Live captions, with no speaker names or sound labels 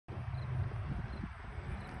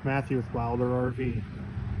Matthew with Wilder RV.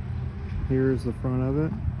 Here's the front of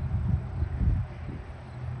it.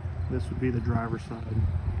 This would be the driver's side.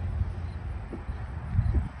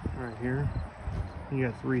 Right here. You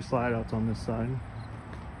got 3 slide outs on this side.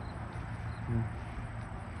 Yeah.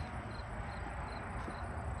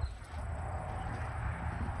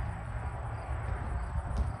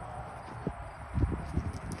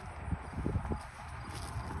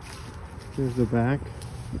 Here's the back.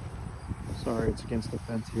 Sorry, it's against the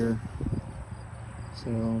fence here.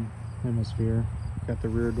 Salem Hemisphere. Got the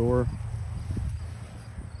rear door.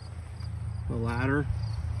 The ladder.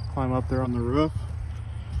 Climb up there on the roof.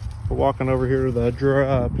 We're walking over here to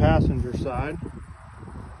the passenger side.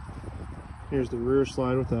 Here's the rear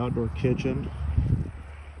slide with the outdoor kitchen.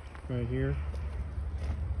 Right here.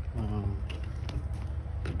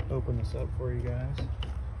 Open this up for you guys.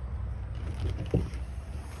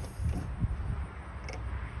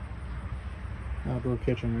 Outdoor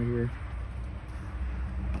kitchen right here.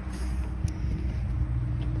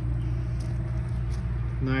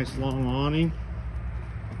 Nice long awning.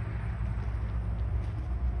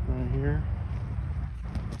 Right here.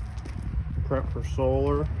 Prep for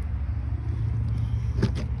solar.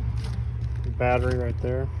 Battery right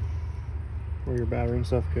there. Where your battery and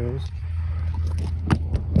stuff goes.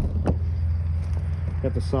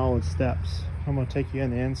 Got the solid steps. I'm going to take you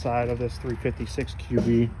in the inside of this 356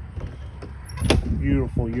 QB.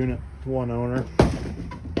 Beautiful unit, one owner.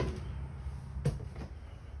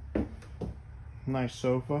 Nice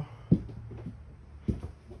sofa.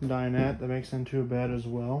 Dinette that makes into a bed as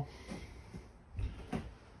well.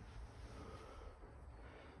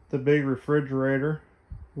 The big refrigerator,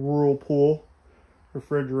 Whirlpool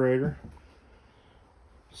refrigerator.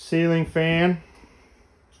 Ceiling fan.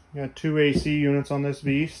 Got 2 AC units on this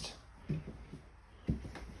beast.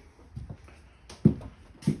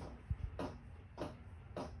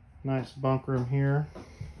 Nice bunk room here.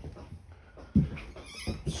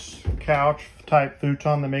 Couch type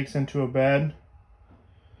futon that makes into a bed.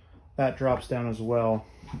 That drops down as well.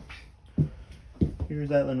 Here's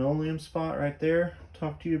that linoleum spot right there.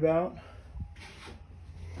 Talk to you about.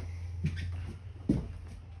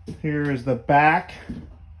 Here is the back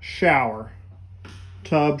shower.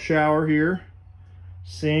 Tub shower here.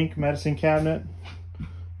 Sink, medicine cabinet,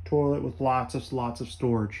 toilet with lots of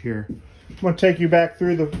storage here. I'm going to take you back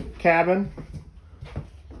through the cabin.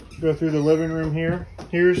 Go through the living room here.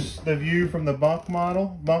 Here's the view from the bunk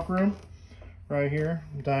room. Right here.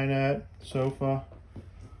 Dinette, sofa.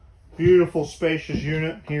 Beautiful spacious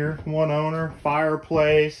unit here. One owner,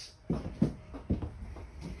 fireplace.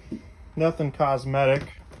 Nothing cosmetic.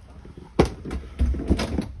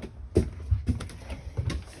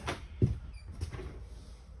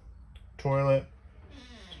 Toilet,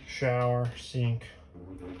 shower, sink.